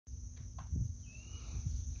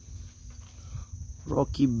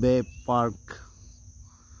Rocky Bay Park,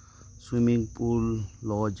 swimming pool,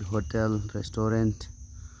 lodge, hotel, restaurant.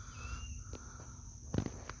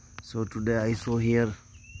 So today I saw here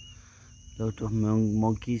lot of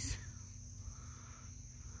monkeys,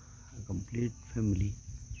 a complete family,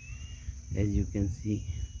 as you can see.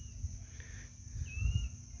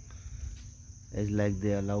 As like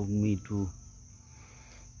they allowed me to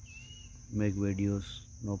make videos,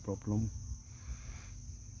 no problem,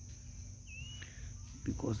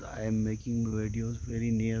 because I am making videos very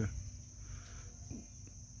near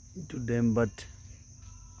to them, but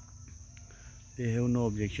they have no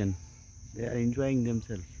objection. They are enjoying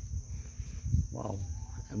themselves. Wow,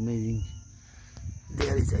 amazing.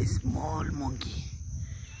 There is a small monkey.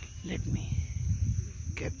 Let me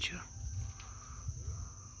capture.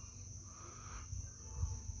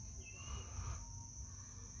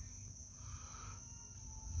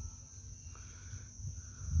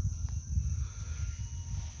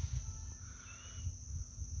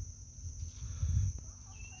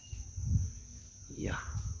 Yeah,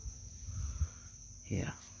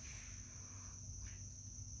 here.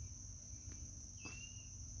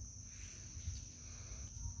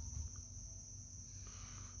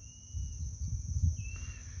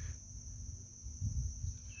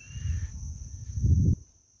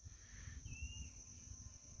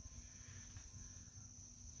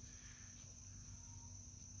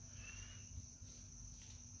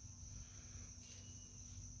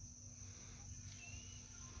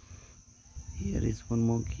 Here is one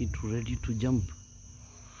monkey ready to jump.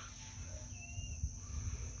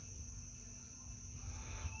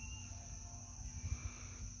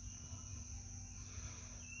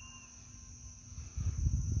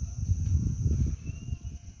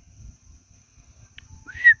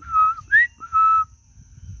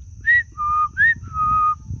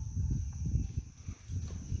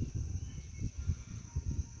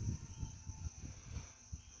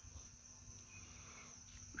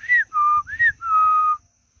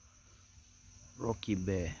 Rocky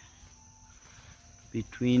Bay,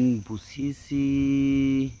 between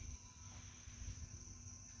Busisi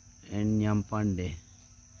and Nyampande,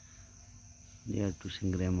 near to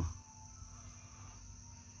Singrema.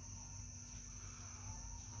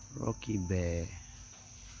 Rocky Bay.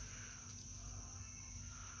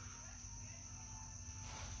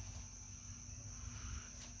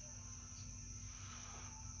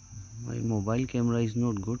 My mobile camera is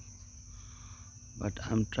not good, but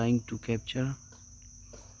I'm trying to capture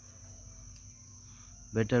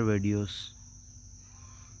better videos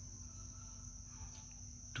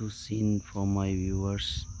to see for my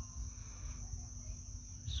viewers,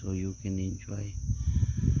 so you can enjoy.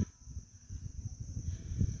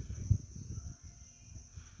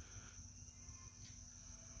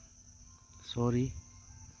 Sorry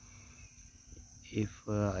if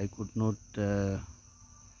I could not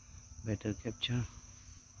better capture.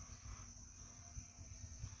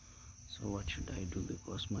 So what should I do,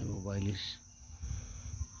 because my mobile is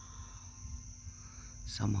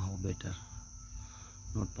somehow better,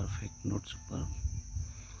 not perfect, not superb,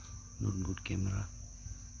 not good camera.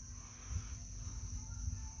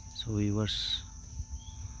 So viewers,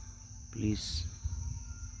 please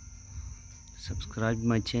subscribe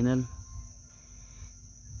my channel,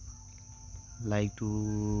 like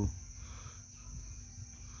to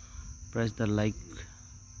press the like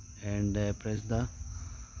and press the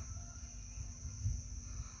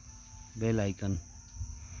bell icon,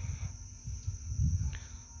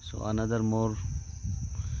 so another more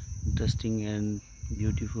interesting and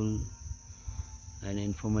beautiful and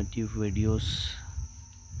informative videos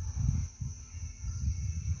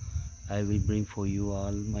I will bring for you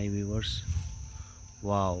all, my viewers.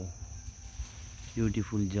 Wow,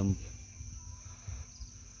 beautiful jump.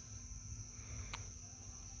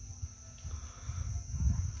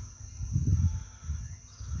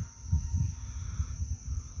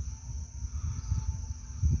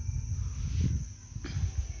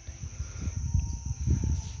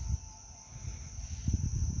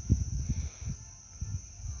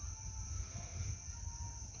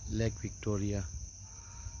 Lake Victoria,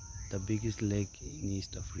 the biggest lake in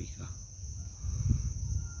East Africa,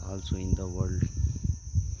 also in the world. It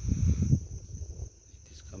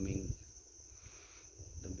is coming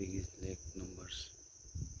the biggest lake numbers.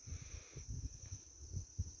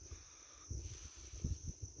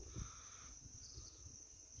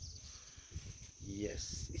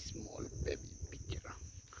 Yes, small baby picture.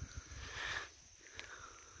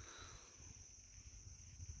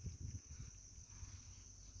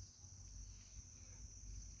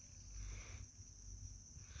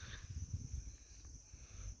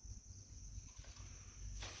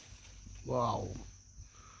 Wow.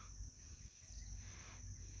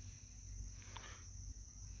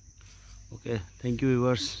 Okay, thank you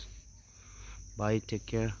viewers. Bye, take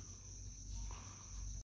care.